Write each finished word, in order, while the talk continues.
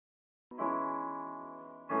I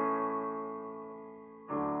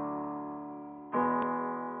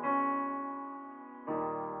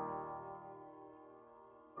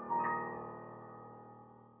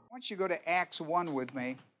want you to go to Acts 1 with me.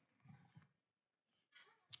 I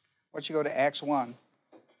want you to go to Acts 1.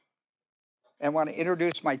 And I want to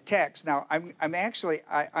introduce my text. Now, I'm actually,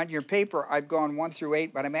 on your paper, I've gone 1 through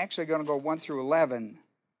 8, but I'm actually going to go 1 through 11.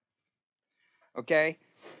 Okay?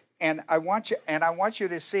 And I want you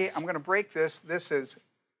to see, I'm going to break this. This is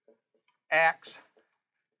Acts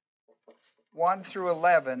 1 through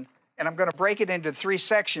 11. And I'm going to break it into 3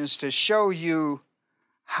 sections to show you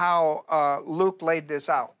how Luke laid this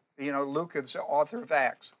out. You know, Luke is the author of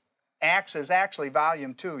Acts. Acts is actually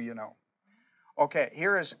volume 2, you know. Okay,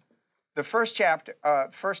 here is the first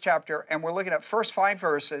chapter, and we're looking at first 5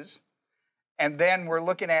 verses, and then we're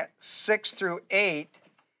looking at 6 through 8,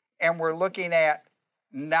 and we're looking at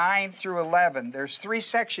 9 through 11. There's 3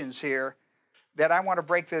 sections here that I want to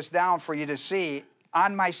break this down for you to see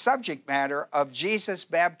on my subject matter of Jesus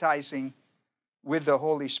baptizing with the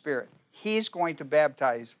Holy Spirit. He's going to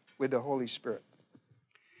baptize with the Holy Spirit.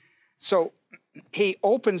 So he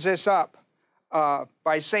opens this up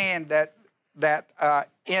by saying that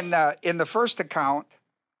in the first account,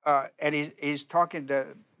 and he's talking to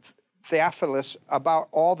Theophilus about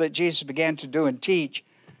all that Jesus began to do and teach.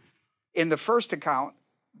 In the first account,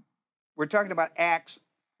 we're talking about Acts.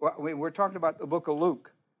 We're talking about the book of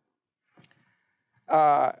Luke,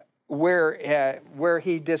 where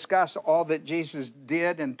he discussed all that Jesus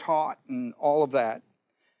did and taught and all of that.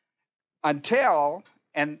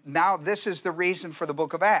 And now this is the reason for the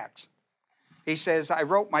book of Acts. He says, I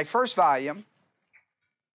wrote my first volume.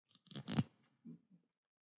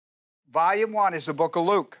 Volume 1 is the book of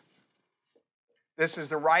Luke. This is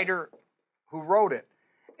the writer who wrote it.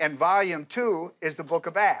 And volume 2 is the book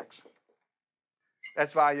of Acts.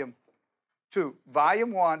 That's volume 2.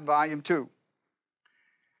 Volume 1, volume 2.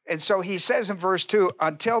 And so he says in verse 2,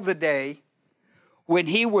 until the day when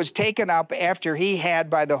he was taken up after he had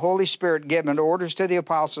by the Holy Spirit given orders to the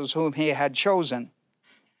apostles whom he had chosen.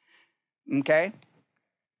 Okay?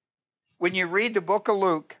 When you read the book of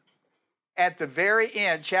Luke, at the very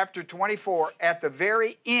end, chapter 24, at the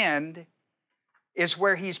very end is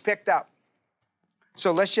where he's picked up.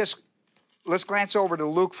 So let's glance over to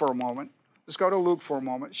Luke for a moment. Let's go to Luke for a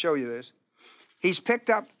moment, show you this. He's picked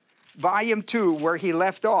up volume 2 where he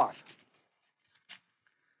left off.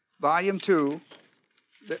 Volume 2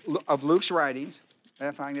 of Luke's writings,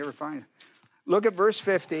 if I can ever find it. Look at verse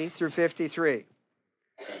 50 through 53.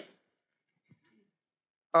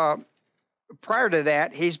 Prior to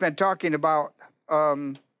that, he's been talking about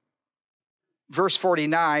verse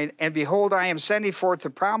 49, and behold, I am sending forth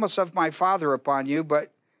the promise of my Father upon you,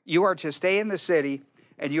 but you are to stay in the city,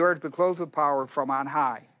 and you are to be clothed with power from on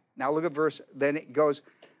high. Now look at then it goes,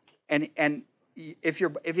 and if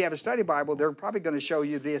you have a study Bible, they're probably going to show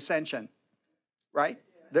you the ascension, right?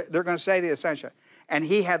 They're going to say the ascension. And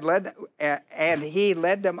he led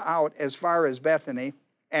them out as far as Bethany,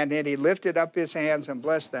 and then he lifted up his hands and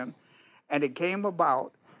blessed them. And it came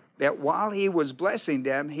about that while he was blessing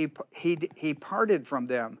them, he parted from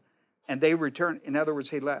them, and they returned. In other words,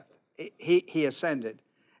 he left. He ascended.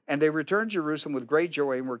 And they returned to Jerusalem with great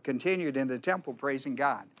joy and were continued in the temple praising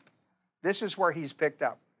God. This is where he's picked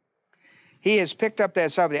up. He has picked up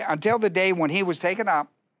that subject until the day when he was taken up.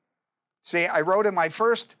 See, I wrote in my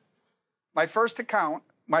first account,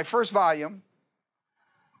 my first volume,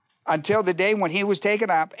 until the day when he was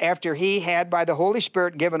taken up, after he had by the Holy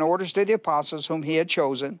Spirit given orders to the apostles whom he had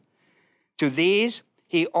chosen. To these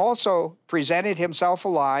he also presented himself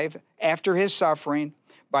alive after his suffering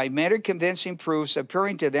by many convincing proofs,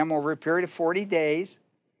 appearing to them over a period of 40 days.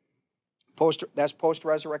 That's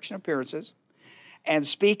post-resurrection appearances. And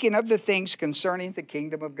speaking of the things concerning the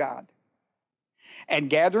kingdom of God.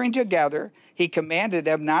 And gathering together, he commanded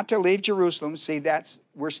them not to leave Jerusalem. See,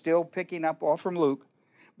 we're still picking up all from Luke.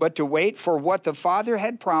 But to wait for what the Father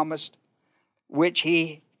had promised,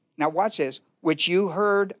 now watch this, which you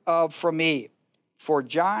heard of from me. For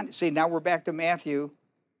John, see, now we're back to Matthew,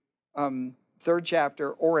 3rd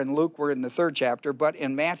chapter, or in Luke, we're in the 3rd chapter, but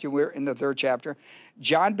in Matthew, we're in the 3rd chapter.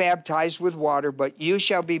 John baptized with water, but you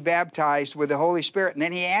shall be baptized with the Holy Spirit. And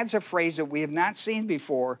then he adds a phrase that we have not seen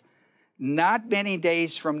before, not many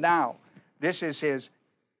days from now. This is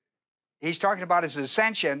he's talking about his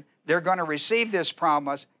ascension. They're going to receive this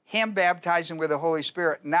promise, him baptizing with the Holy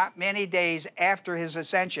Spirit, not many days after his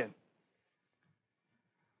ascension.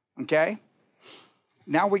 Okay?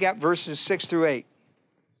 Now we got verses 6 through 8.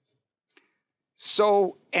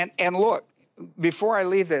 So, and look, before I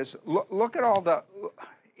leave this, look at all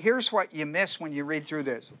here's what you miss when you read through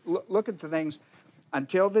this. Look at the things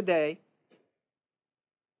until the day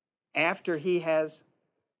after he has,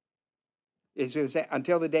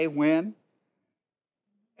 until the day when,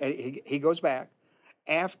 he goes back,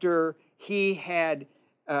 after he had,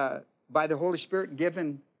 by the Holy Spirit,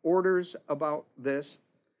 given orders about this,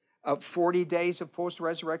 40 days of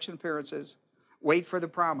post-resurrection appearances, wait for the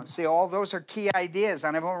promise. See, all those are key ideas,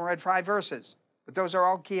 and I've only read 5 verses, but those are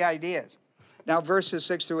all key ideas. Now, verses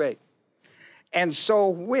 6 through 8. And so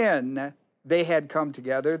when they had come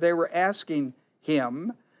together, they were asking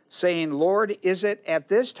him, saying, Lord, is it at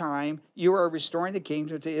this time you are restoring the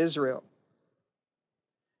kingdom to Israel?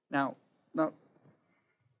 Now, let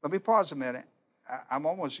me pause a minute. I'm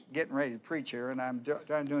almost getting ready to preach here, and I'm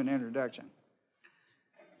trying to do an introduction.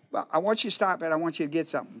 But I want you to stop and I want you to get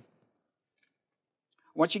something.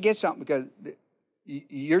 I want you to get something because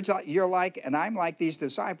you're like, and I'm like these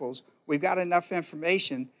disciples, we've got enough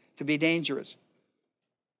information to be dangerous.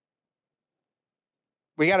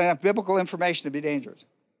 We got enough biblical information to be dangerous.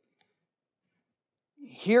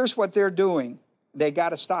 Here's what they're doing. They got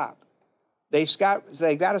to stop. They've got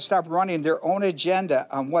to stop running their own agenda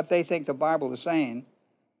on what they think the Bible is saying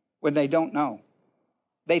when they don't know.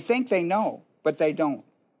 They think they know, but they don't.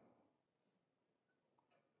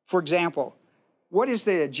 For example, what is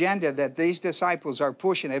the agenda that these disciples are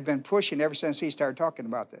pushing, have been pushing ever since he started talking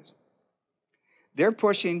about this? They're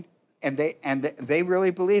pushing, and they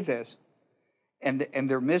really believe this, and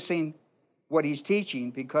they're missing what he's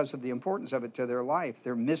teaching because of the importance of it to their life.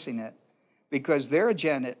 They're missing it because their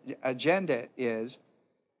agenda is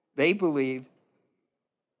they believe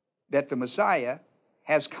that the Messiah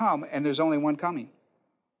has come and there's only one coming.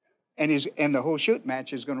 And the whole shoot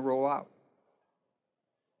match is going to roll out.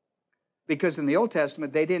 Because in the Old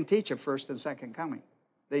Testament, they didn't teach a first and second coming.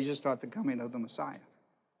 They just taught the coming of the Messiah.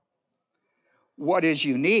 What is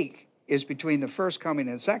unique is between the first coming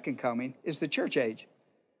and second coming is the church age,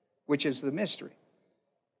 which is the mystery.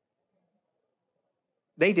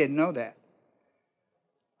 They didn't know that.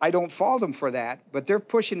 I don't fault them for that, but they're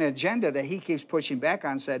pushing an agenda that he keeps pushing back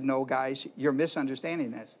on, said, no, guys, you're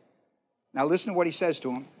misunderstanding this. Now listen to what he says to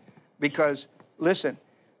them, because, listen,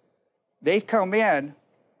 they've come in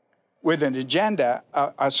with an agenda,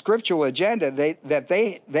 a scriptural agenda that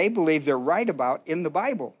they believe they're right about in the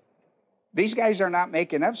Bible. These guys are not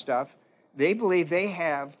making up stuff. They believe they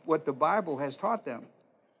have what the Bible has taught them.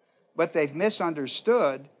 But they've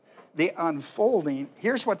misunderstood the unfolding.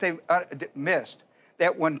 Here's what they've missed.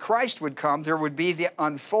 That when Christ would come, there would be the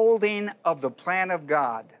unfolding of the plan of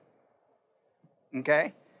God.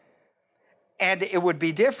 Okay? And it would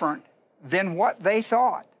be different than what they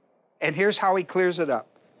thought. And here's how he clears it up.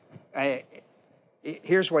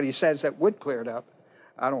 Here's what he says that would clear it up.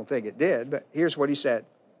 I don't think it did, but here's what he said.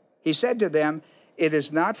 He said to them, it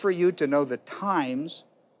is not for you to know the times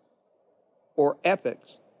or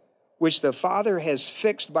epochs which the Father has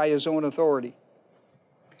fixed by his own authority.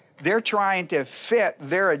 They're trying to fit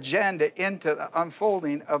their agenda into the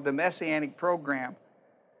unfolding of the Messianic program.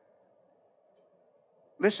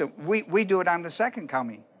 Listen, we do it on the second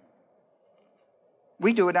coming.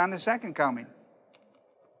 We do it on the second coming.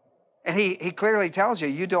 And he clearly tells you,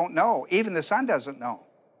 you don't know. Even the Son doesn't know.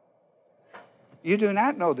 You do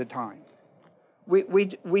not know the time.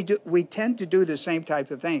 We tend to do the same type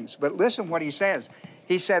of things. But listen what he says.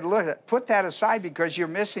 He said, look, put that aside because you're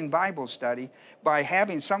missing Bible study by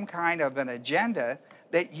having some kind of an agenda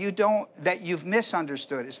that you've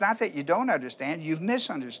misunderstood. It's not that you don't understand, you've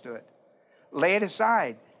misunderstood. Lay it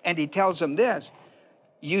aside. And he tells them this,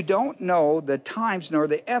 you don't know the times nor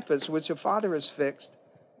the epochs which the Father has fixed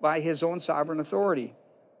by his own sovereign authority.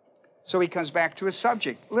 So he comes back to his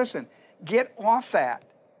subject. Listen, get off that.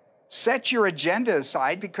 Set your agenda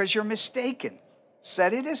aside because you're mistaken.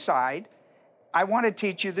 Set it aside. I want to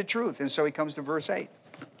teach you the truth. And so he comes to verse 8.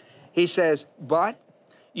 He says, but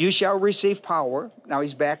you shall receive power. Now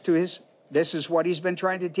he's back to this is what he's been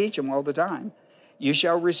trying to teach them all the time. You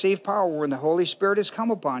shall receive power when the Holy Spirit has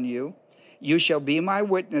come upon you. You shall be my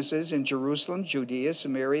witnesses in Jerusalem, Judea,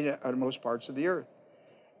 Samaria, and the uttermost parts of the earth.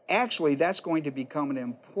 Actually, that's going to become an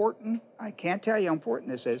important, I can't tell you how important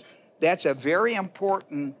this is. That's a very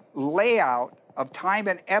important layout of time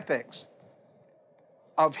and epochs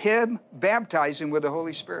of him baptizing with the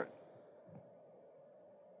Holy Spirit.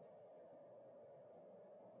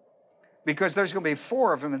 Because there's going to be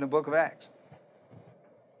 4 of them in the book of Acts.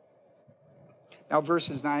 Now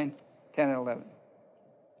verses 9, 10, and 11.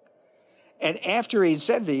 And after he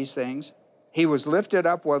said these things, he was lifted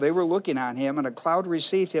up while they were looking on him, and a cloud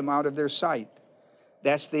received him out of their sight.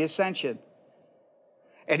 That's the ascension.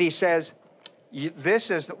 And he says, This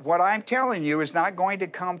is what I'm telling you is not going to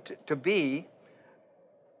come to be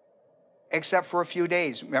except for a few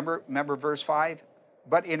days. Remember verse 5?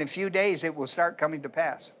 But in a few days it will start coming to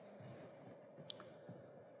pass.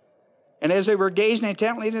 And as they were gazing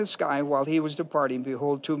intently into the sky while he was departing,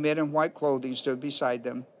 behold, two men in white clothing stood beside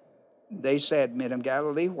them. They said, Men of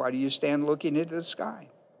Galilee, why do you stand looking into the sky?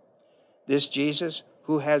 This Jesus,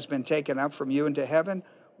 who has been taken up from you into heaven,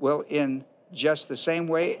 will in just the same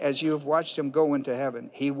way as you have watched him go into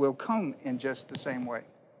heaven. He will come in just the same way.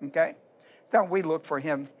 Okay? So we look for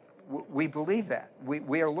him. We believe that.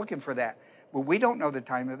 We are looking for that. But we don't know the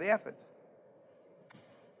time of the efforts.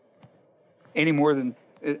 Any more than...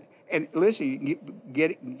 And listen,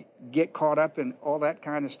 you get caught up in all that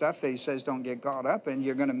kind of stuff that he says don't get caught up in.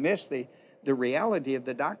 You're going to miss the reality of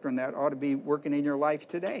the doctrine that ought to be working in your life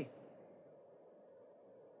today.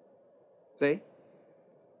 See?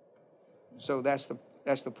 So that's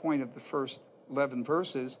the point of the first 11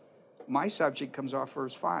 verses. My subject comes off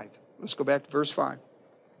verse 5. Let's go back to verse 5.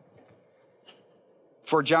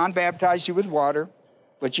 For John baptized you with water,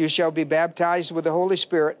 but you shall be baptized with the Holy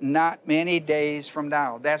Spirit not many days from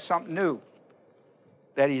now. That's something new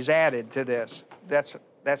that he's added to this. That's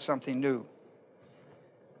something new.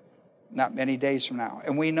 Not many days from now.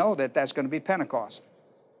 And we know that that's going to be Pentecost.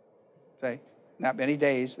 See? Not many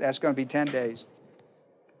days. That's going to be 10 days.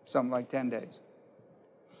 Something like 10 days.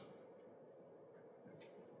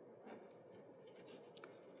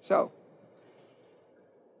 So,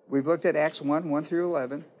 we've looked at Acts 1 through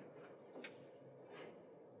 11.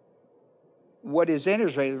 What is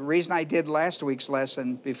interesting, the reason I did last week's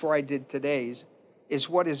lesson before I did today's, is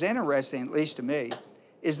what is interesting, at least to me,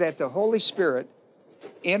 is that the Holy Spirit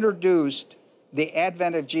introduced the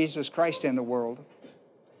advent of Jesus Christ in the world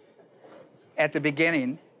at the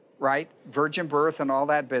beginning, right? Virgin birth and all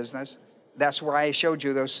that business. That's why I showed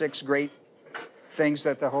you those 6 great things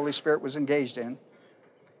that the Holy Spirit was engaged in.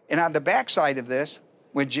 And on the backside of this,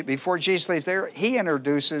 before Jesus leaves there, he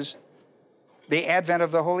introduces the advent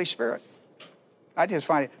of the Holy Spirit. I just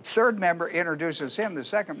find it. Third member introduces him. The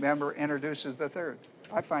second member introduces the third.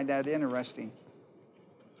 I find that interesting.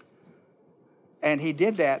 And he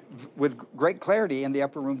did that with great clarity in the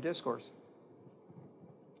upper room discourse.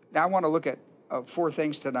 Now I want to look at 4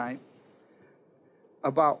 things tonight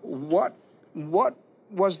about what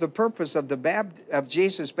was the purpose of of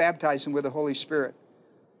Jesus baptizing with the Holy Spirit.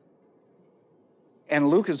 And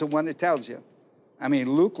Luke is the one that tells you. I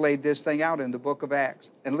mean, Luke laid this thing out in the book of Acts.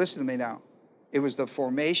 And listen to me now. It was the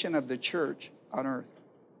formation of the church on earth.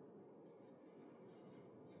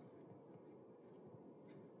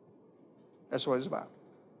 That's what it's about.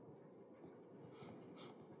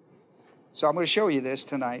 So I'm going to show you this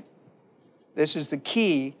tonight. This is the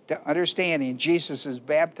key to understanding Jesus'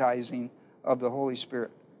 baptizing of the Holy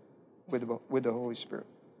Spirit, with the Holy Spirit.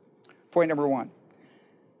 Point number 1.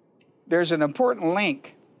 There's an important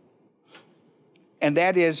link, and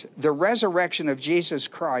that is the resurrection of Jesus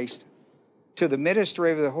Christ to the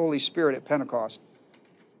ministry of the Holy Spirit at Pentecost.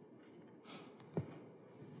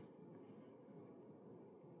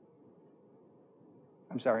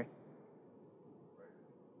 I'm sorry.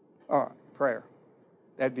 Oh, prayer.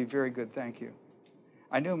 That'd be very good, thank you.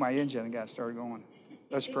 I knew my engine got started going.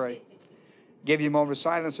 Let's pray. Give you a moment of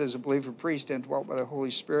silence as a believer priest indwelt by the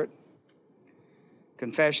Holy Spirit.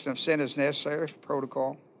 Confession of sin is necessary for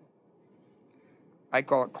protocol. I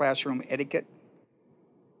call it classroom etiquette.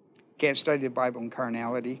 Can't study the Bible in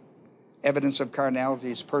carnality. Evidence of carnality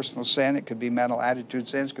is personal sin. It could be mental attitude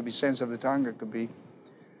sins. It could be sins of the tongue. It could be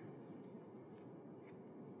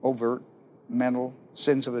overt mental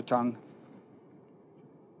sins of the tongue.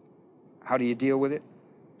 How do you deal with it?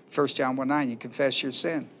 1 John 1:9, you confess your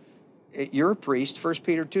sin. You're a priest. 1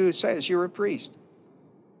 Peter 2 says you're a priest.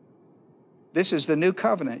 This is the new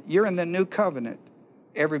covenant. You're in the new covenant.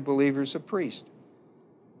 Every believer is a priest.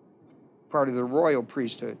 Part of the royal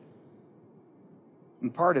priesthood.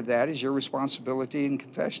 And part of that is your responsibility in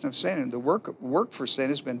confession of sin. And the work for sin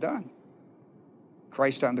has been done.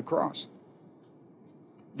 Christ on the cross.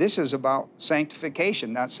 This is about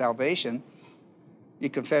sanctification, not salvation. You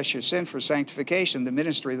confess your sin for sanctification, the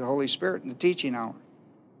ministry of the Holy Spirit, and the teaching hour.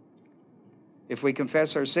 If we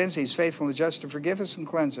confess our sins, he's faithful and just to forgive us and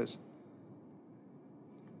cleanse us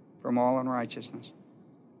from all unrighteousness.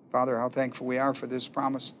 Father, how thankful we are for this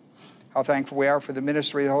promise. How thankful we are for the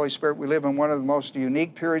ministry of the Holy Spirit. We live in one of the most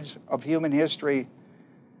unique periods of human history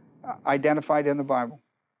identified in the Bible.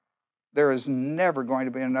 There is never going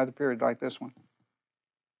to be another period like this one.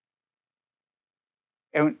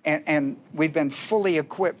 And we've been fully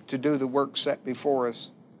equipped to do the work set before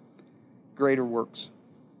us, greater works.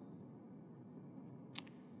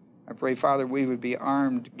 I pray, Father, we would be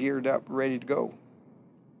armed, geared up, ready to go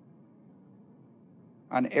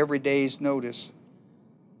on every day's notice,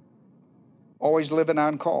 always living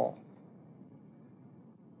on call.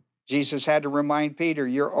 Jesus had to remind Peter,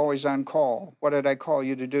 you're always on call. What did I call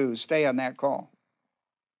you to do? Stay on that call.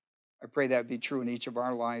 I pray that be true in each of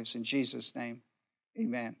our lives. In Jesus' name,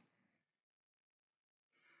 amen.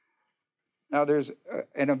 Now, there's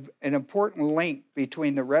an important link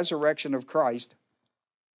between the resurrection of Christ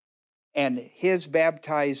and his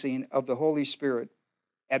baptizing of the Holy Spirit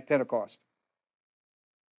at Pentecost.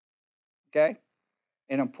 Okay?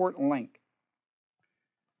 An important link.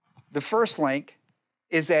 The first link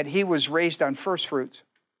is that he was raised on first fruits.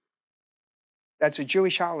 That's a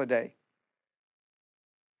Jewish holiday.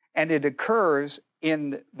 And it occurs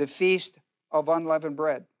in the Feast of Unleavened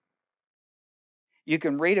Bread. You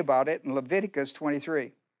can read about it in Leviticus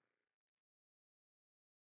 23.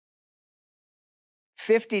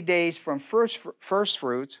 50 days from first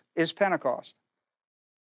fruits is Pentecost.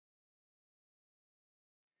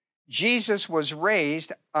 Jesus was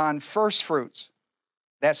raised on first fruits.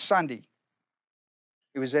 That's Sunday.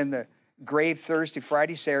 He was in the grave Thursday,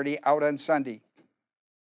 Friday, Saturday, out on Sunday.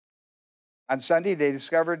 On Sunday, they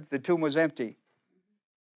discovered the tomb was empty.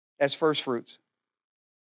 That's first fruits.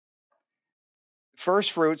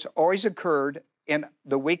 First fruits always occurred in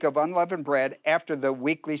the week of unleavened bread after the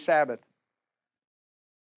weekly Sabbath.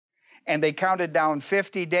 And they counted down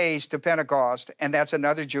 50 days to Pentecost, and that's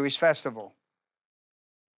another Jewish festival.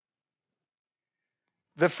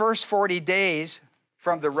 The first 40 days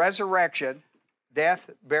from the resurrection, death,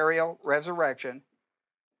 burial, resurrection,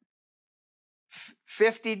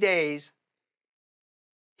 50 days,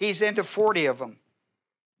 he's into 40 of them.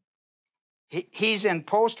 He's in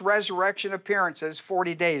post-resurrection appearances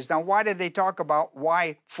 40 days. Now, why did they talk about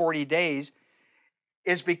why 40 days?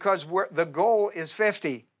 Is because the goal is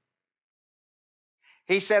 50.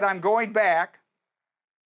 He said, I'm going back,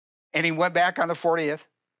 and he went back on the 40th,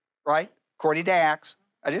 right? According to Acts.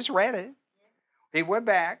 I just read it. He went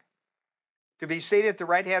back to be seated at the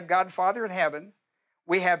right hand of God the Father in heaven.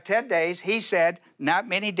 We have 10 days. He said, not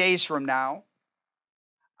many days from now,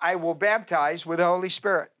 I will baptize with the Holy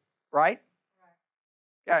Spirit, right?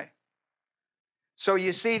 Okay. So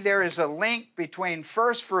you see there is a link between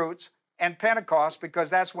first fruits and Pentecost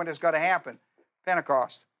because that's when it's going to happen.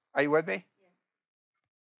 Pentecost. Are you with me?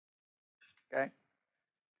 Okay.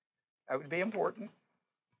 That would be important.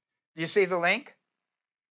 Do you see the link?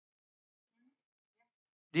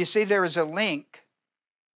 Do you see there is a link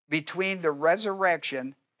between the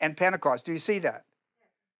resurrection and Pentecost? Do you see that?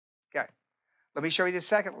 Okay. Let me show you the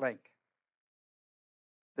second link.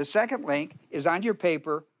 The second link is on your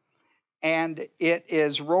paper, and it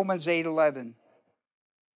is Romans 8:11.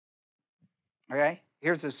 Okay?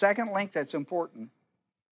 Here's the second link that's important.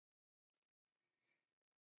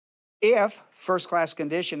 If, first-class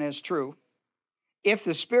condition is true, if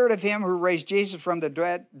the Spirit of him who raised Jesus from the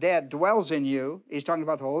dead dwells in you, he's talking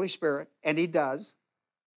about the Holy Spirit, and he does.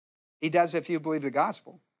 He does if you believe the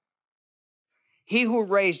gospel. He who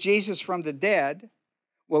raised Jesus from the dead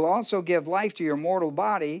will also give life to your mortal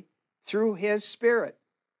body through his Spirit.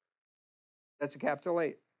 That's a capital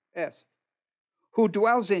S. Who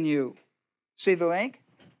dwells in you. See the link?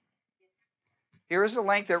 Here is the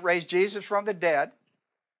link that raised Jesus from the dead.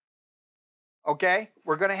 Okay?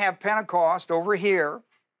 We're going to have Pentecost over here.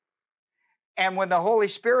 And when the Holy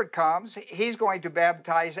Spirit comes, he's going to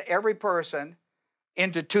baptize every person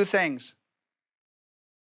into two things.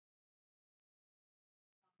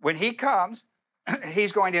 When he comes,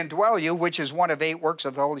 he's going to indwell you, which is one of 8 works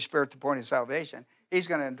of the Holy Spirit to point of salvation. He's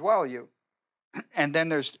going to indwell you. And then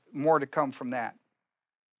there's more to come from that.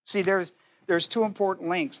 See, there's 2 important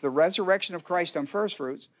links. The resurrection of Christ on first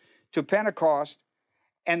fruits to Pentecost,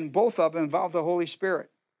 and both of them involve the Holy Spirit.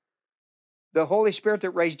 The Holy Spirit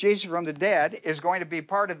that raised Jesus from the dead is going to be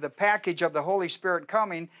part of the package of the Holy Spirit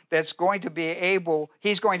coming that's going to be able,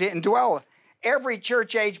 he's going to indwell every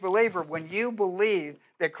church age believer. When you believe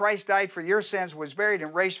that Christ died for your sins, was buried,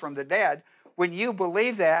 and raised from the dead, when you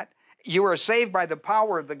believe that, you are saved by the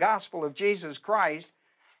power of the gospel of Jesus Christ.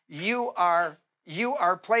 You are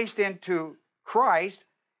placed into Christ.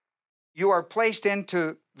 You are placed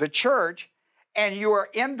into the church, and you are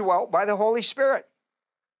indwelt by the Holy Spirit.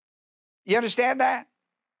 You understand that?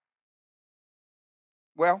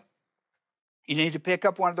 Well, you need to pick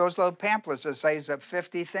up one of those little pamphlets that says that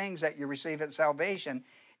 50 things that you receive at salvation.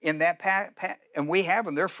 In that and we have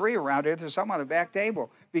them. They're free around here. There's some on the back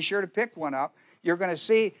table. Be sure to pick one up. You're going to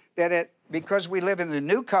see that because we live in the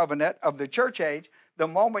new covenant of the church age, the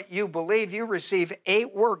moment you believe, you receive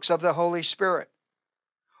 8 works of the Holy Spirit.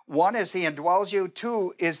 One is he indwells you.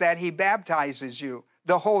 Two is that he baptizes you.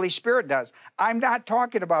 The Holy Spirit does. I'm not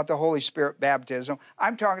talking about the Holy Spirit baptism.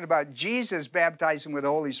 I'm talking about Jesus baptizing with the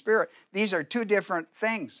Holy Spirit. These are two different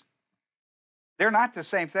things. They're not the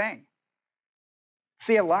same thing.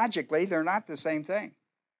 Theologically, they're not the same thing.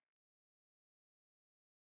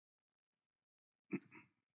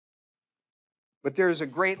 But there's a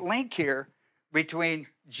great link here between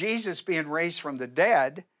Jesus being raised from the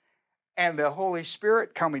dead and the Holy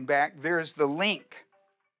Spirit coming back. There's the link.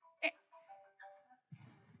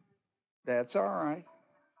 That's all right.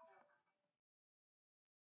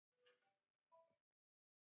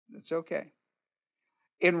 That's okay.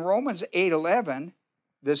 In Romans 8:11,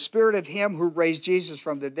 the Spirit of him who raised Jesus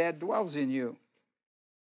from the dead dwells in you.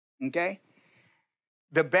 Okay?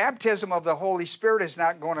 The baptism of the Holy Spirit is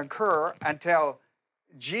not going to occur until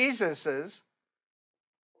Jesus'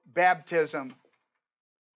 baptism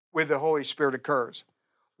with the Holy Spirit occurs.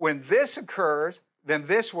 When this occurs, then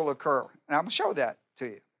this will occur. And I'm going to show that to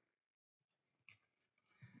you.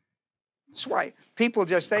 That's why people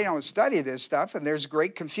just, they don't study this stuff, and there's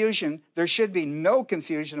great confusion. There should be no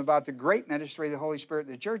confusion about the great ministry of the Holy Spirit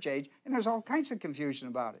in the church age, and there's all kinds of confusion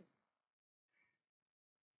about it.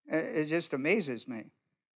 It just amazes me.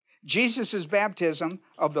 Jesus' baptism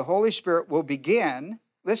of the Holy Spirit will begin,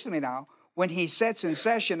 listen to me now, when he sets in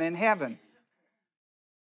session in heaven.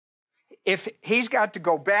 If he's got to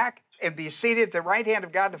go back and be seated at the right hand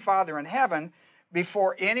of God the Father in heaven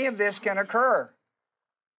before any of this can occur.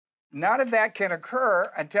 None of that can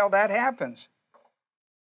occur until that happens.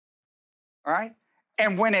 All right?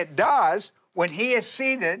 And when it does, when he is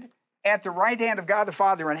seated at the right hand of God the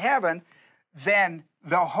Father in heaven, then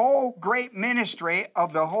the whole great ministry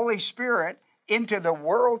of the Holy Spirit into the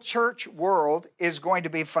world church world is going to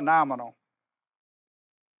be phenomenal.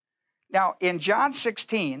 Now, in John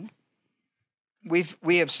 16,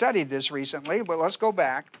 we have studied this recently, but let's go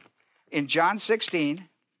back. In John 16,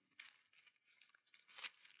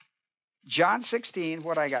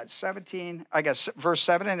 what I got? 17, I got verse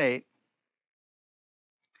 7 and 8.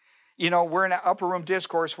 You know, we're in an upper room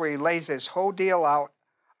discourse where he lays this whole deal out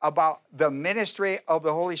about the ministry of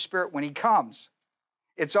the Holy Spirit when he comes.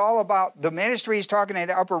 It's all about the ministry he's talking in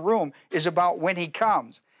the upper room is about when he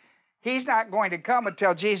comes. He's not going to come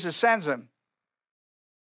until Jesus sends him.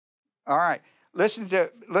 All right. Listen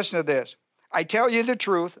to this. I tell you the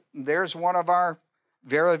truth. There's one of our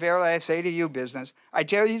verily, verily, I say to you business. I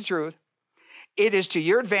tell you the truth. It is to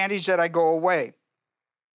your advantage that I go away.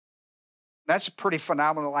 That's a pretty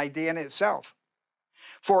phenomenal idea in itself.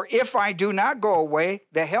 For if I do not go away,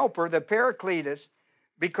 the helper, the Paracletus,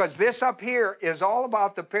 because this up here is all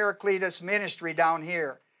about the Paracletus ministry down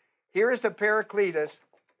here. Here is the Paracletus.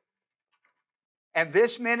 And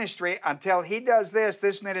this ministry, until he does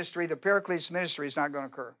this ministry, the Paracletus ministry is not going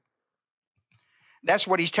to occur. That's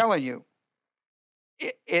what he's telling you.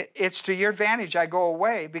 It's to your advantage I go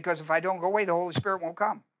away, because if I don't go away, the Holy Spirit won't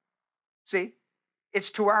come. See? It's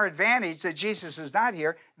to our advantage that Jesus is not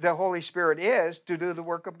here. The Holy Spirit is to do the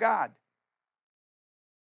work of God.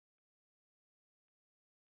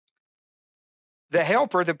 The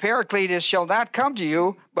helper, the Paracletus, shall not come to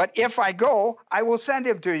you, but if I go, I will send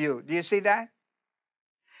him to you. Do you see that?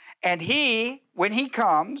 And he, when he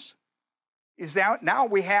comes, is now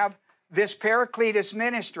we have this Paracletus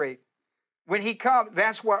ministry. When he comes,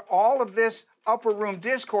 that's what all of this upper room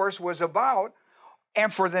discourse was about.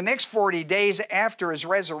 And for the next 40 days after his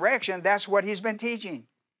resurrection, that's what he's been teaching.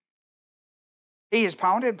 He has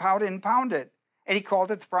pounded, pounded, and pounded. And he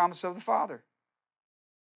called it the promise of the Father.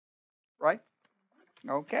 Right?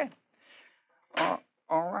 Okay.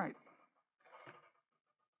 All right.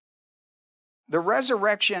 The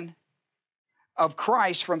resurrection of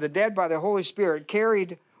Christ from the dead by the Holy Spirit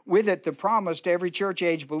carried with it the promise to every church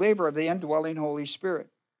age believer of the indwelling Holy Spirit.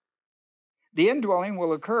 The indwelling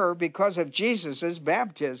will occur because of Jesus'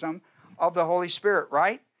 baptism of the Holy Spirit,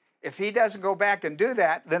 right? If he doesn't go back and do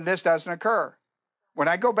that, then this doesn't occur. When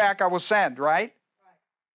I go back, I will send, right?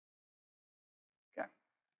 Okay.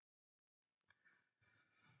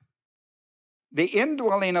 The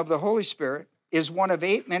indwelling of the Holy Spirit is one of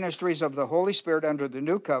 8 ministries of the Holy Spirit under the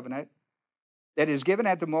new covenant that is given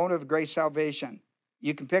at the moment of grace salvation.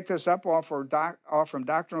 You can pick this up off from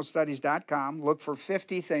doctrinalstudies.com. Look for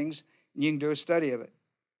 50 things, and you can do a study of it.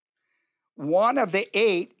 One of the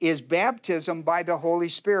 8 is baptism by the Holy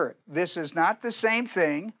Spirit. This is not the same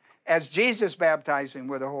thing as Jesus baptizing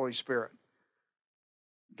with the Holy Spirit.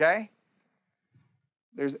 Okay?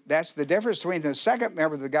 That's the difference between the second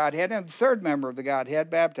member of the Godhead and the third member of the Godhead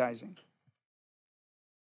baptizing.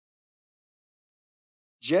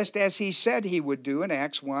 Just as he said he would do in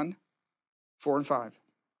Acts 1, 4 and 5.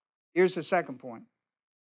 Here's the second point.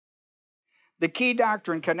 The key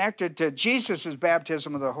doctrine connected to Jesus'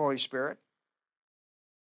 baptism of the Holy Spirit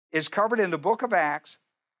is covered in the book of Acts.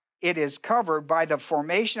 It is covered by the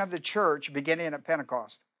formation of the church beginning at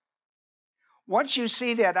Pentecost. Once you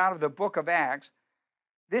see that out of the book of Acts,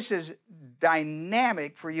 this is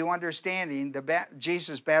dynamic for you understanding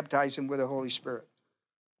Jesus baptizing with the Holy Spirit.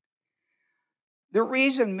 The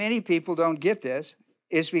reason many people don't get this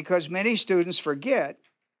is because many students forget,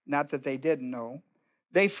 not that they didn't know,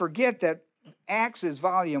 they forget that Acts is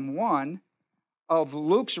volume 1 of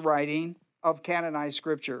Luke's writing of canonized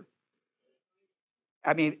scripture.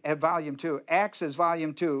 I mean, at volume 2. Acts is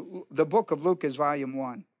volume 2. The book of Luke is volume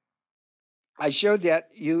 1. I showed that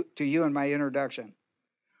to you in my introduction.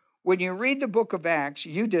 When you read the book of Acts,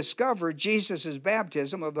 you discover Jesus'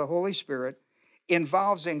 baptism of the Holy Spirit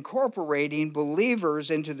involves incorporating believers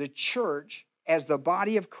into the church as the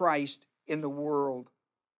body of Christ in the world.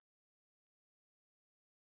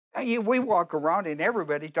 We walk around and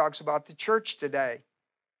everybody talks about the church today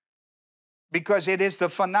because it is the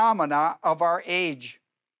phenomena of our age.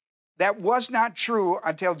 That was not true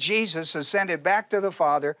until Jesus ascended back to the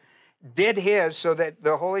Father, did his so that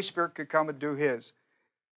the Holy Spirit could come and do his.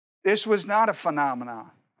 This was not a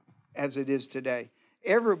phenomenon as it is today.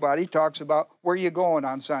 Everybody talks about, where are you going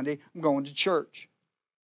on Sunday? I'm going to church.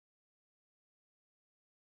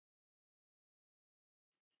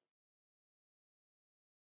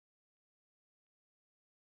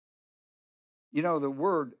 You know, the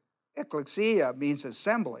word ecclesia means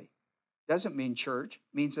assembly. Doesn't mean church,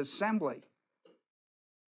 means assembly.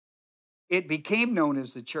 It became known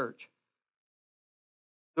as the church.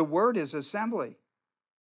 The word is assembly.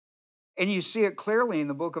 And you see it clearly in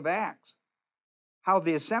the book of Acts, how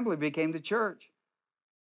the assembly became the church.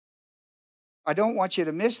 I don't want you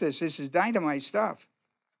to miss this. This is dynamite stuff.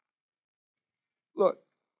 Look,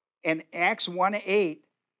 in Acts 1:8,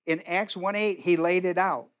 he laid it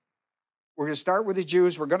out. We're going to start with the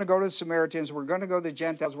Jews. We're going to go to the Samaritans. We're going to go to the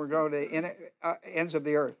Gentiles. We're going to go to the ends of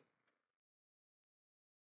the earth.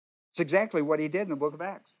 It's exactly what he did in the book of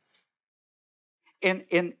Acts. In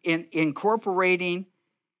incorporating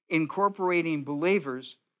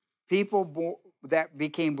believers, people that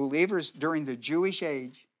became believers during the Jewish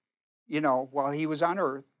age, while he was on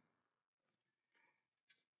earth,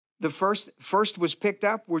 the first was picked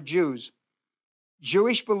up were Jews.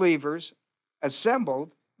 Jewish believers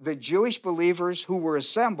assembled. The Jewish believers who were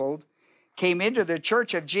assembled came into the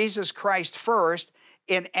church of Jesus Christ first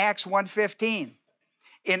in Acts 1:15.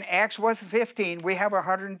 In Acts 1:15, we have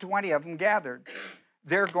 120 of them gathered.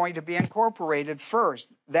 They're going to be incorporated first.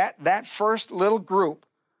 That first little group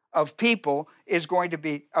of people is going to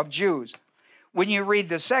be of Jews. When you read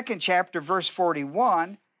the second chapter, verse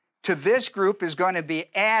 41, to this group is going to be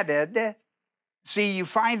added. See, you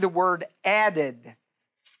find the word added.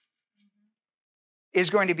 Is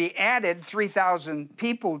going to be added 3,000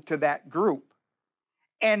 people to that group.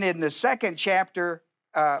 And in the second chapter,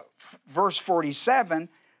 verse 47,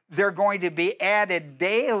 they're going to be added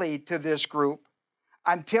daily to this group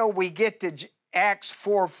until we get to Acts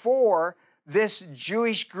 4:4. This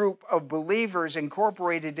Jewish group of believers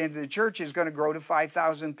incorporated into the church is going to grow to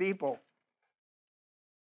 5,000 people.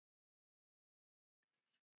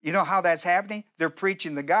 You know how that's happening? They're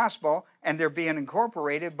preaching the gospel and they're being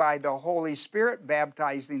incorporated by the Holy Spirit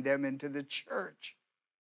baptizing them into the church.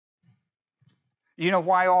 You know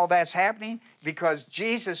why all that's happening? Because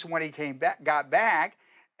Jesus, when he got back,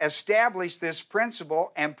 established this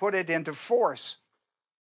principle and put it into force.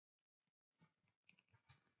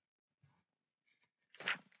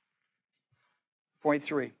 Point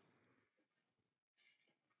 3.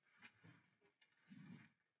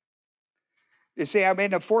 You see, I'm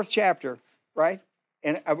in the 4th chapter, right?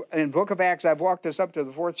 And in the book of Acts, I've walked us up to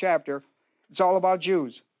the 4th chapter. It's all about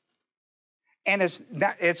Jews. And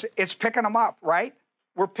it's picking them up, right?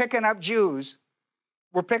 We're picking up Jews.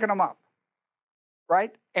 We're picking them up,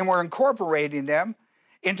 right? And we're incorporating them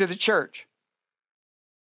into the church.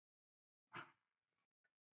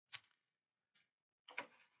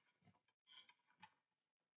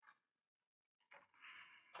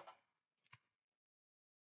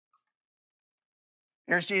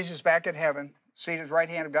 Here's Jesus back in heaven, seated at the right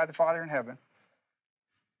hand of God the Father in heaven.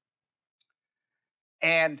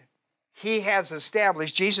 And he has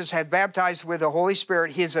established, Jesus had baptized with the Holy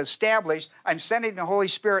Spirit. He has established, I'm sending the Holy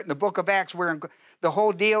Spirit in the book of Acts, where the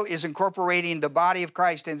whole deal is incorporating the body of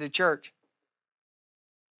Christ into the church.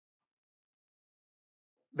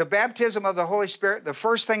 The baptism of the Holy Spirit, the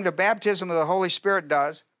first thing the baptism of the Holy Spirit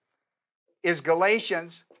does is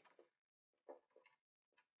Galatians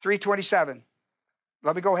 3:27.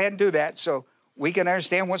 Let me go ahead and do that so we can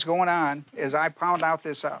understand what's going on as I pound out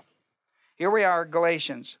this up. Here we are,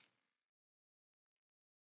 Galatians.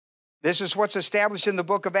 This is what's established in the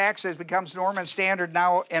book of Acts as becomes norm and standard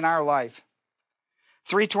now in our life.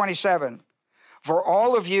 3:27. For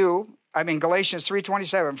all of you, Galatians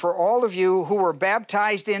 3:27, for all of you who were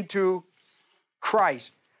baptized into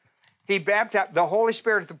Christ. He baptized, the Holy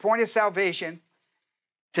Spirit at the point of salvation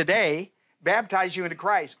today baptized you into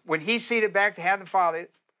Christ. When he seated back to heaven the Father,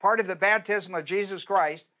 part of the baptism of Jesus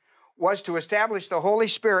Christ was to establish the Holy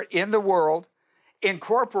Spirit in the world,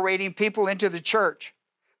 incorporating people into the church.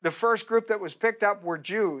 The first group that was picked up were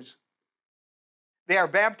Jews. They are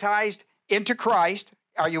baptized into Christ.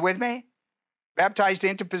 Are you with me? Baptized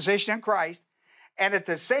into position in Christ. And at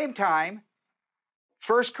the same time,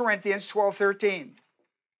 1 Corinthians 12:13.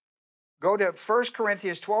 Go to 1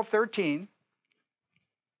 Corinthians 12:13.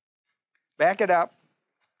 Back it up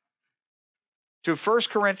to 1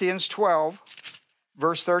 Corinthians 12,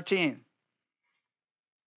 verse 13.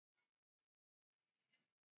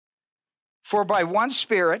 For by one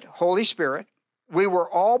Spirit, Holy Spirit, we were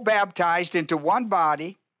all baptized into one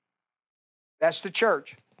body. That's the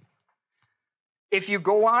church. If you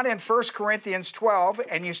go on in 1 Corinthians 12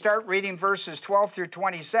 and you start reading verses 12 through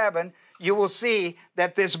 27, you will see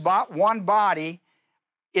that this one body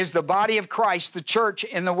is the body of Christ, the church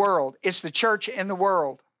in the world. It's the church in the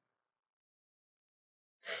world.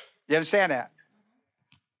 You understand that?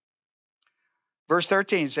 Verse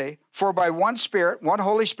 13, say, for by one Spirit, one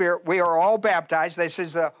Holy Spirit, we are all baptized. This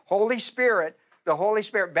is the Holy Spirit,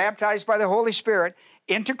 baptized by the Holy Spirit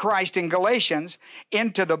into Christ in Galatians,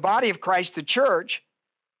 into the body of Christ, the church,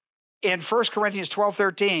 in 1 Corinthians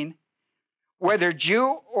 12:13, whether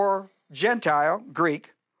Jew or Gentile,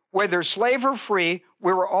 Greek, whether slave or free,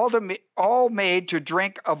 we were all made to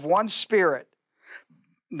drink of one Spirit.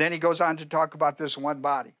 Then he goes on to talk about this one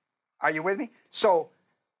body. Are you with me? So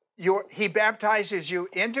he baptizes you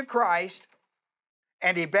into Christ,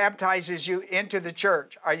 and he baptizes you into the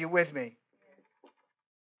church. Are you with me?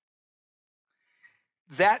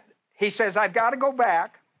 That he says, I've got to go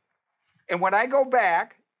back, and when I go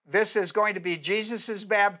back, this is going to be Jesus'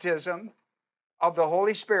 baptism of the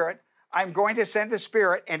Holy Spirit. I'm going to send the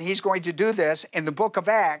Spirit, and he's going to do this. In the book of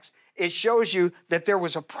Acts, it shows you that there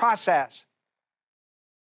was a process.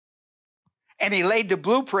 And he laid the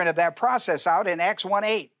blueprint of that process out in Acts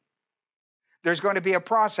 1:8. There's going to be a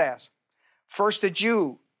process. First the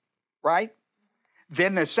Jew, right?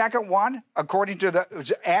 Then the second one, according to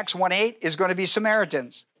the Acts 1:8, is going to be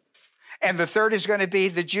Samaritans. And the third is going to be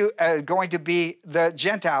the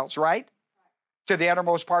Gentiles, right? To the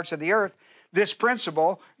uttermost parts of the earth. This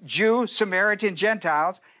principle, Jew, Samaritan,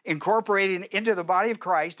 Gentiles, incorporated into the body of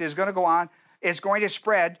Christ, is going to go on, is going to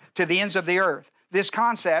spread to the ends of the earth. This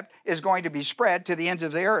concept is going to be spread to the ends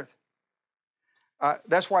of the earth.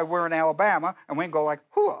 That's why we're in Alabama, and we can go like,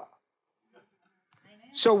 hooah.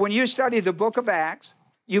 So when you study the book of Acts,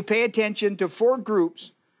 you pay attention to four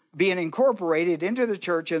groups being incorporated into the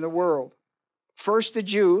church in the world. First, the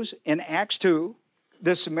Jews in Acts 2,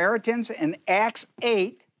 the Samaritans in Acts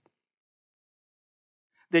 8,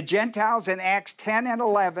 the Gentiles in Acts 10 and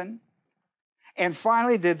 11, and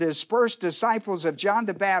finally the dispersed disciples of John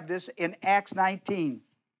the Baptist in Acts 19.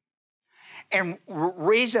 And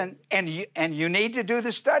you need to do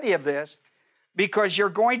the study of this, because you're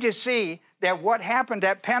going to see that what happened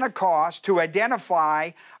at Pentecost to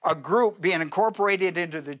identify a group being incorporated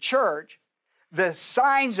into the church, the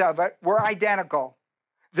signs of it were identical.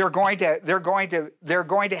 They're going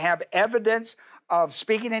to have evidence of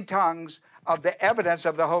speaking in tongues, of the evidence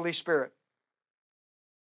of the Holy Spirit.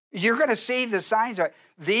 You're going to see the signs of it.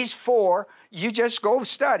 These four, you just go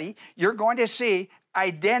study, you're going to see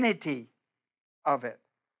identity of it.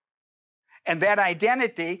 And that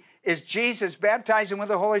identity is Jesus baptizing with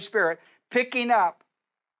the Holy Spirit, picking up.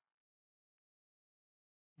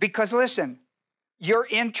 Because listen, you're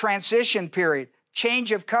in transition period,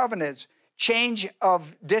 change of covenants, change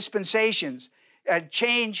of dispensations,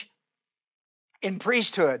 change in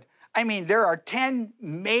priesthood. I mean, there are 10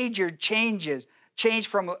 major changes, change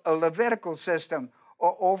from a Levitical system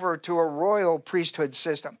over to a royal priesthood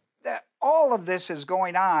system. All of this is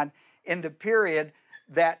going on in the period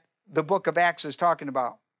that the book of Acts is talking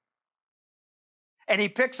about. And he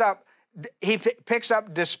picks up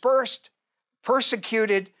dispersed,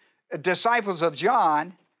 persecuted disciples of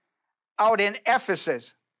John out in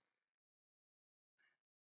Ephesus.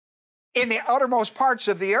 In the uttermost parts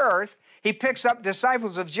of the earth, he picks up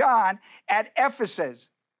disciples of John at Ephesus.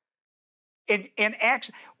 In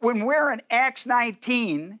Acts, when we're in Acts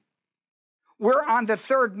 19, we're on the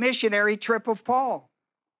third missionary trip of Paul.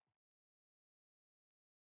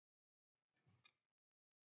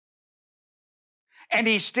 And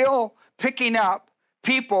he's still picking up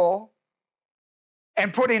people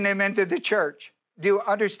and putting them into the church. Do you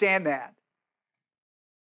understand that?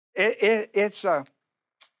 It's a...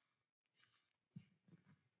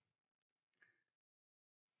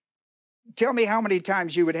 Tell me how many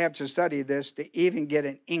times you would have to study this to even get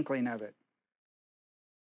an inkling of it.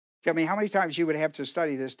 Tell me how many times you would have to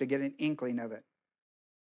study this to get an inkling of it.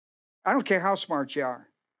 I don't care how smart you are,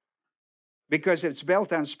 because it's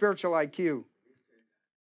built on spiritual IQ.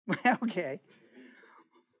 Okay.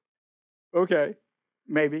 Okay,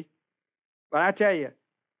 maybe. But I tell you,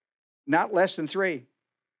 not less than 3.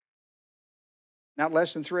 Not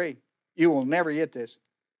less than 3. You will never get this.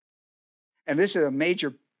 And this is a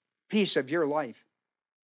major piece of your life.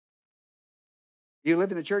 You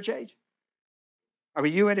live in the church age? Are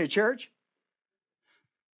you in a church?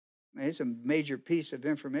 Man, it's a major piece of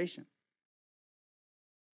information.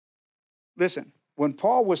 Listen, when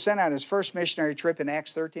Paul was sent on his first missionary trip in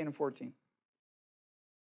Acts 13 and 14,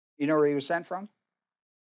 you know where he was sent from?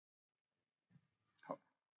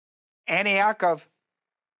 Antioch of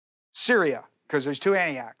Syria, because there's 2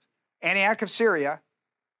 Antiochs. Antioch of Syria.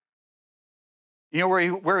 You know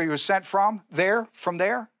where he was sent from? From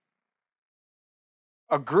there?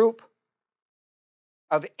 A group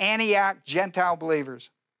of Antioch Gentile believers.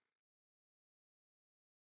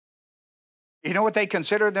 You know what they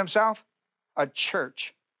considered themselves? A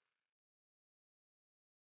church.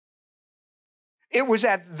 It was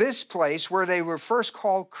at this place where they were first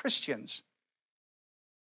called Christians.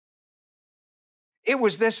 It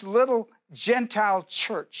was this little Gentile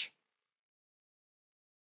church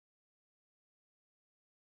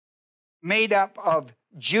made up of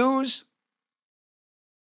Jews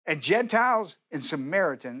and Gentiles and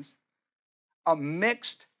Samaritans, a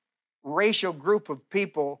mixed racial group of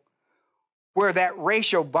people where that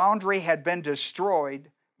racial boundary had been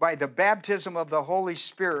destroyed by the baptism of the Holy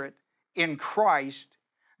Spirit in Christ.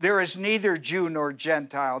 There is neither Jew nor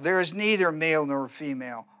Gentile. There is neither male nor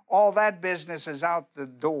female. All that business is out the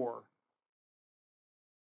door.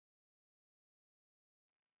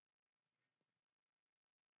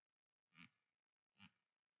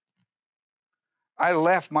 I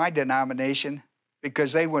left my denomination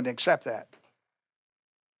because they wouldn't accept that.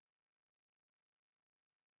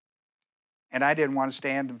 And I didn't want to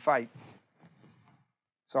stand and fight.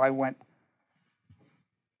 So I went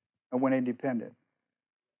independent.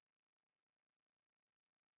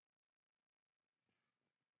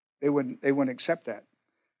 They wouldn't accept that.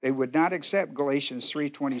 They would not accept Galatians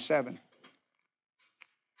 3:27.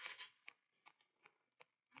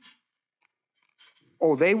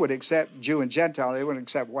 Oh, they would accept Jew and Gentile. They wouldn't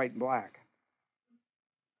accept white and black.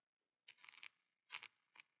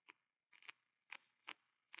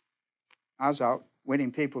 I was out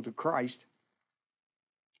winning people to Christ.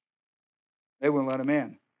 They wouldn't let them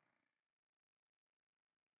in.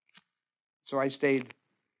 So I stayed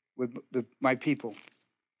with my people.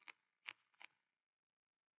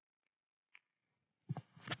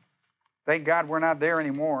 Thank God we're not there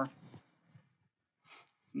anymore.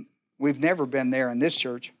 We've never been there in this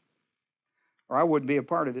church, or I wouldn't be a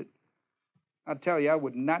part of it. I tell you, I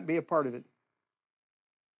would not be a part of it.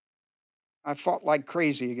 I fought like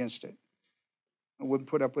crazy against it. I wouldn't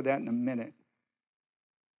put up with that in a minute.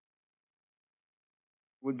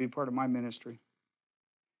 It would be part of my ministry.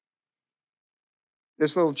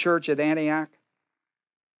 This little church at Antioch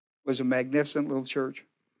was a magnificent little church.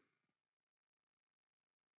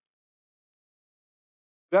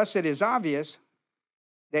 Thus, it is obvious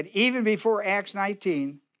that even before Acts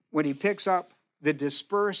 19, when he picks up the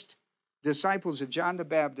dispersed disciples of John the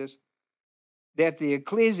Baptist, that the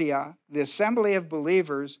ecclesia, the assembly of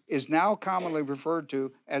believers, is now commonly referred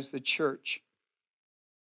to as the church.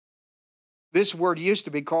 This word used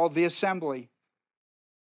to be called the assembly.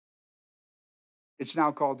 It's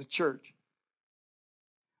now called the church.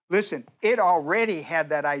 Listen, it already had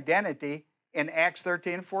that identity in Acts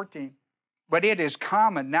 13 and 14. But it is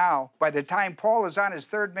common now. By the time Paul is on his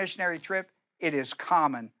 3rd missionary trip, it is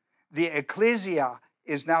common. The ecclesia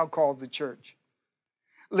is now called the church.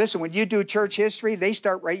 Listen, when you do church history, they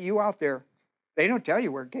start right you out there. They don't tell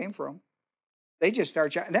you where it came from. They just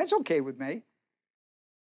start you, and that's okay with me.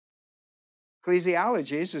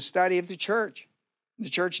 Ecclesiology is the study of the church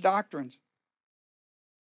doctrines.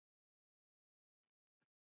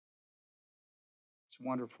 It's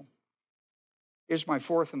wonderful. Here's my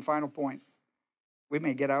 4th and final point. We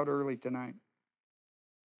may get out early tonight.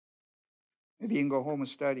 Maybe you can go home and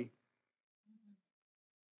study.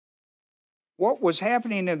 What was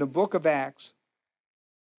happening in the book of Acts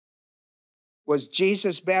was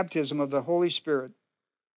Jesus' baptism of the Holy Spirit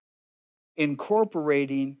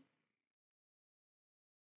incorporating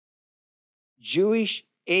Jewish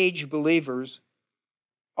age believers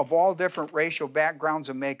of all different racial backgrounds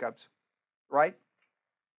and makeups, right?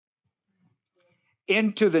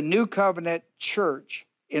 Into the new covenant church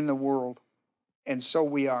in the world. And so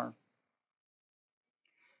we are.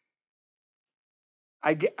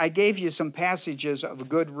 I gave you some passages of a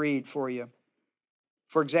good read for you.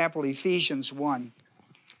 For example, Ephesians 1.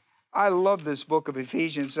 I love this book of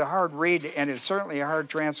Ephesians. It's a hard read, and it's certainly a hard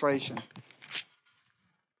translation.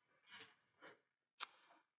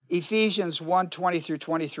 Ephesians 1, 20 through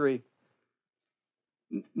 23.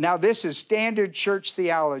 Now, this is standard church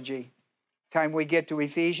theology. Time we get to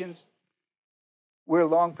Ephesians, we're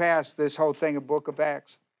long past this whole thing of book of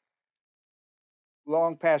Acts.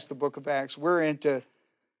 Long past the book of Acts. We're into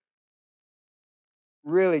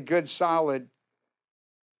really good, solid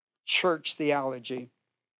church theology.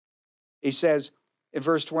 He says in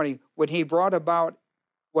verse 20, which he brought about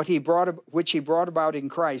in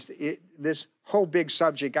Christ. This whole big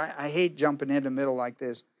subject, I hate jumping in the middle like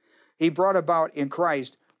this. He brought about in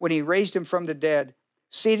Christ when he raised him from the dead,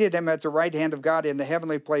 seated him at the right hand of God in the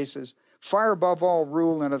heavenly places, far above all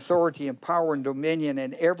rule and authority and power and dominion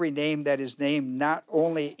and every name that is named, not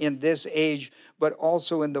only in this age, but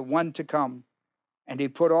also in the one to come. And he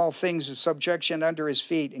put all things in subjection under his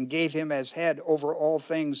feet and gave him as head over all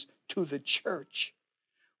things to the church,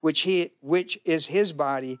 which is his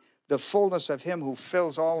body, the fullness of him who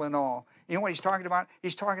fills all in all. You know what he's talking about?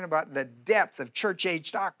 He's talking about the depth of church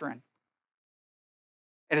age doctrine.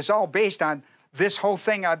 And it's all based on this whole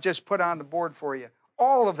thing I've just put on the board for you.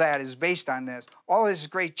 All of that is based on this. All this is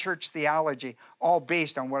great church theology, all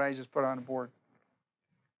based on what I just put on the board.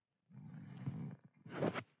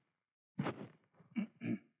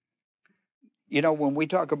 You know, when we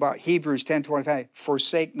talk about Hebrews 10:25,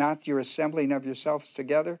 forsake not your assembling of yourselves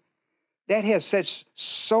together, that has such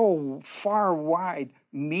so far wide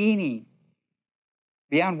meaning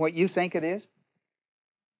beyond what you think it is.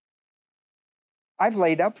 I've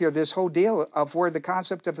laid up here this whole deal of where the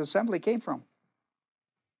concept of assembly came from.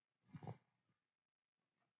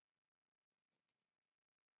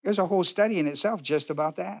 There's a whole study in itself just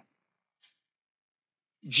about that.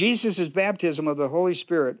 Jesus' baptism of the Holy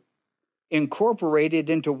Spirit incorporated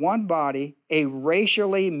into one body a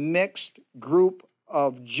racially mixed group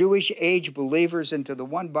of Jewish age believers into the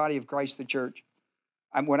one body of Christ the church.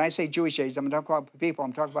 When I say Jewish age, I'm not talking about people,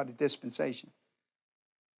 I'm talking about the dispensation.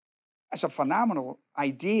 That's a phenomenal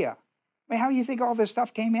idea. I mean, how do you think all this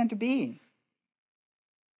stuff came into being?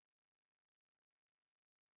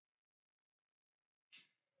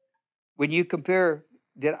 When you compare,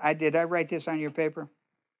 did I write this on your paper?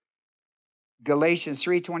 Galatians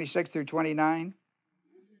 3:26 through 29.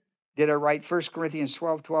 Did I write 1 Corinthians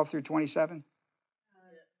 12 through 27?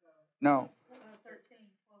 No.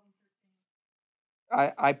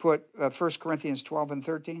 13. I put 1 Corinthians 12 and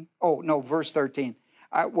 13. Oh, no, verse 13.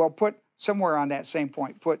 Well, put somewhere on that same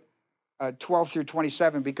point. Put 12 through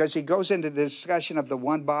 27, because he goes into the discussion of the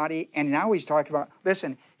one body, and now he's talking about,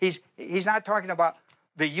 listen, he's not talking about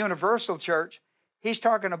the universal church. He's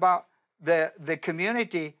talking about the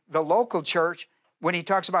community, the local church, when he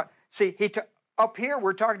talks about, see, up here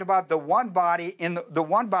we're talking about the one body, the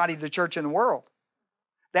one body, the church in the world.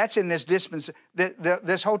 That's in this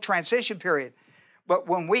this whole transition period. But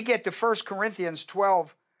when we get to 1 Corinthians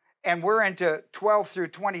 12, and we're into 12 through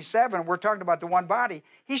 27, we're talking about the one body.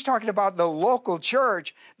 He's talking about the local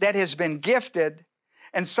church that has been gifted,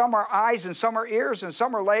 and some are eyes, and some are ears, and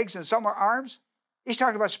some are legs, and some are arms. He's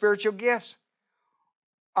talking about spiritual gifts.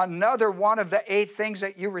 Another one of the 8 things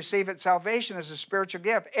that you receive at salvation is a spiritual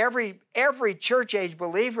gift. Every church age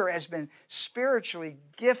believer has been spiritually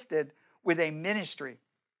gifted with a ministry.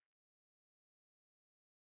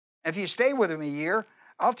 If you stay with him a year,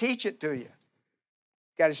 I'll teach it to you.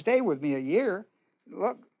 Got to stay with me a year.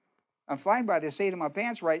 Look, I'm flying by the seat of my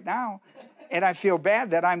pants right now, and I feel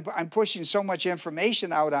bad that I'm pushing so much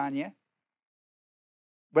information out on you.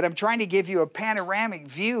 But I'm trying to give you a panoramic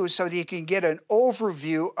view so that you can get an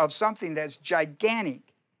overview of something that's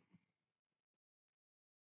gigantic.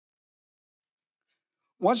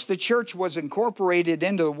 Once the church was incorporated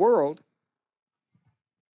into the world,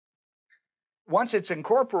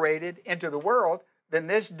 then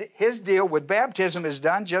his deal with baptism is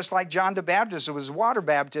done just like John the Baptist, it was water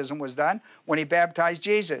baptism was done when he baptized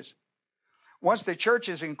Jesus. Once the church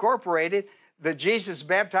is incorporated, the Jesus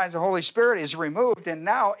baptized the Holy Spirit is removed, and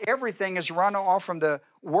now everything is run off from the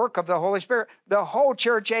work of the Holy Spirit. The whole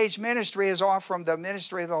church age ministry is off from the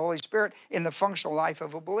ministry of the Holy Spirit in the functional life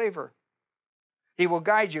of a believer. He will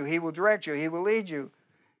guide you, he will direct you, he will lead you,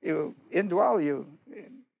 he will indwell you,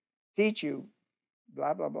 teach you,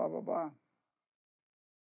 blah, blah, blah, blah, blah.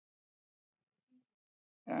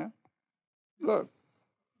 Yeah? Look,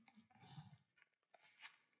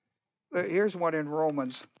 here's one in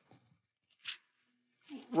Romans.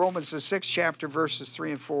 Romans, the 6th chapter, verses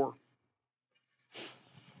 3 and 4.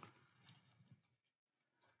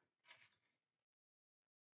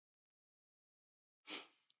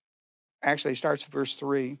 Actually, it starts at verse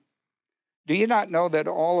 3. Do you not know that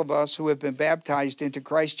all of us who have been baptized into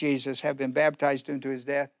Christ Jesus have been baptized into his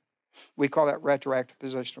death? We call that retroactive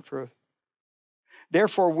position of truth.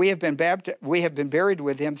 Therefore, we have been buried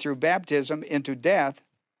with him through baptism into death,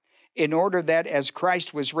 in order that as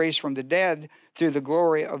Christ was raised from the dead through the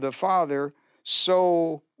glory of the Father,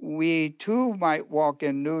 so we too might walk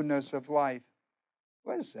in newness of life.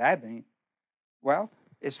 What does that mean? Well,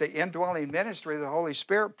 it's the indwelling ministry of the Holy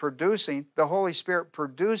Spirit producing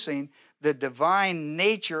the divine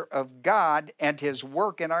nature of God and his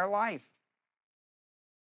work in our life.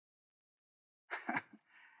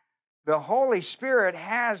 The Holy Spirit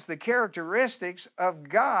has the characteristics of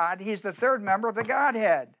God. He's the third member of the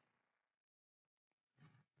Godhead.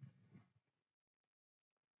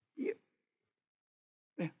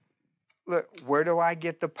 Look, where do I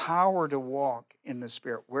get the power to walk in the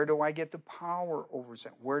Spirit? Where do I get the power over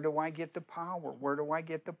sin? Where do I get the power? Where do I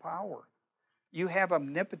get the power? You have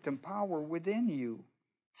omnipotent power within you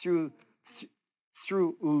through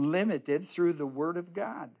the Word of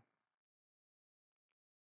God.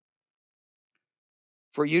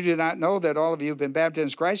 For you do not know that all of you have been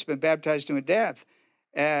baptized in Christ, have been baptized into death.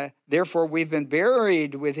 Therefore, we've been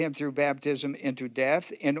buried with him through baptism into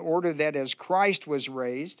death, in order that as Christ was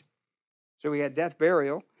raised, so we had death,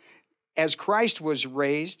 burial, as Christ was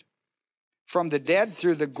raised from the dead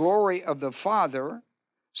through the glory of the Father,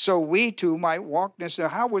 so we too might walk in this. Now,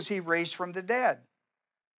 how was he raised from the dead?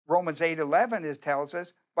 Romans 8:11 tells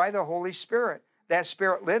us by the Holy Spirit. That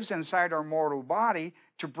Spirit lives inside our mortal body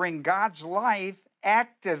to bring God's life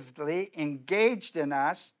actively engaged in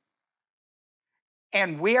us,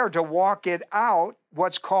 and we are to walk it out,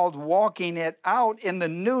 what's called walking it out in the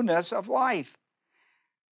newness of life.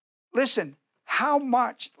 Listen, how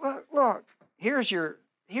much, look, here's your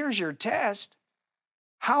test.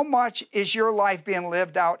 How much is your life being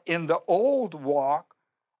lived out in the old walk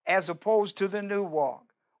as opposed to the new walk?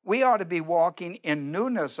 We ought to be walking in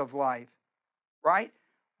newness of life, right?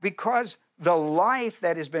 Because the life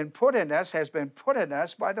that has been put in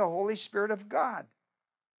us by the Holy Spirit of God.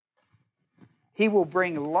 He will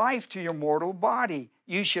bring life to your mortal body.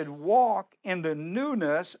 You should walk in the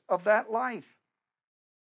newness of that life.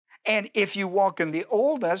 And if you walk in the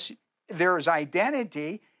oldness, there's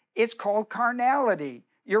identity. It's called carnality.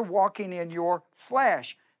 You're walking in your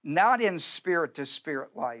flesh, not in spirit to spirit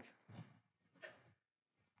life.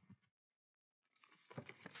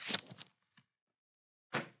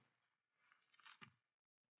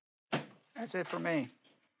 That's it for me.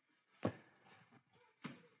 I'm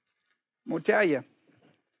going to tell you.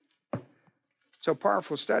 It's a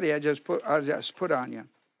powerful study I just put on you.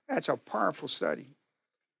 That's a powerful study.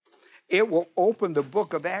 It will open the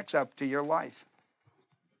book of Acts up to your life.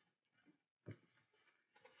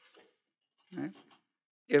 Right?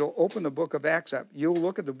 It'll open the book of Acts up. You'll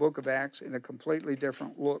look at the book of Acts in a completely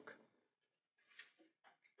different look.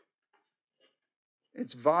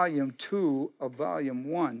 It's volume 2 of volume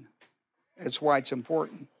 1. That's why it's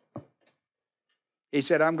important. He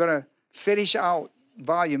said, I'm going to finish out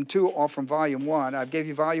volume 2 off from volume 1. I've gave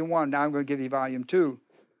you volume 1. Now I'm going to give you volume 2.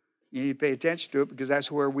 You need to pay attention to it because that's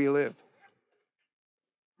where we live.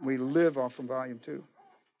 We live off from volume 2.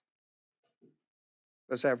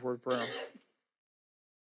 Let's have a word of prayer.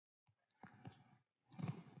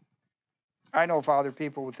 I know, Father,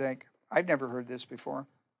 people would think, I've never heard this before.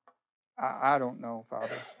 I don't know,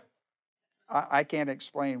 Father. I can't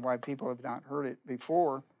explain why people have not heard it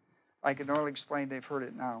before. I can only explain they've heard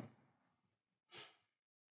it now.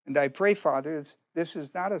 And I pray, Father, this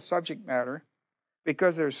is not a subject matter,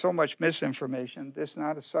 because there's so much misinformation. This is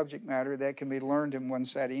not a subject matter that can be learned in one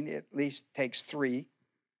setting. It at least takes 3.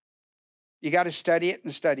 You got to study it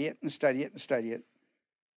and study it and study it and study it.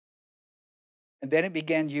 And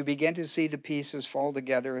then you begin to see the pieces fall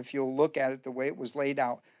together if you'll look at it the way it was laid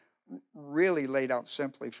out, really laid out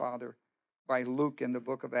simply, Father, by Luke in the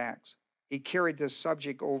book of Acts. He carried this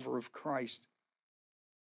subject over of Christ,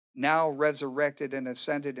 now resurrected and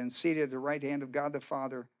ascended and seated at the right hand of God the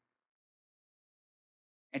Father.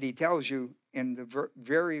 And he tells you in the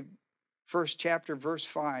very first chapter, verse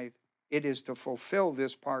 5, it is to fulfill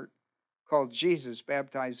this part called Jesus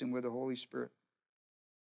baptizing with the Holy Spirit.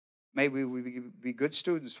 May we be good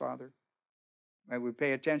students, Father. May we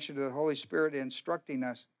pay attention to the Holy Spirit instructing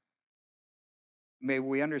us. May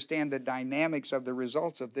we understand the dynamics of the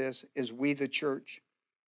results of this as we, the church,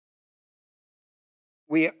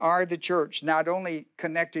 We are the church, not only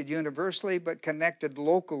connected universally, but connected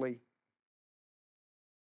locally,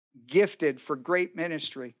 gifted for great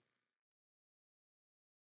ministry.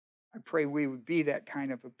 I pray we would be that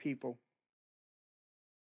kind of a people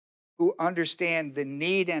who understand the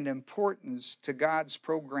need and importance to God's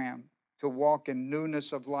program to walk in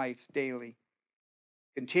newness of life daily,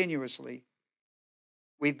 continuously.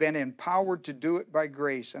 We've been empowered to do it by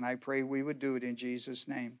grace, and I pray we would do it in Jesus'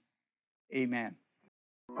 name. Amen.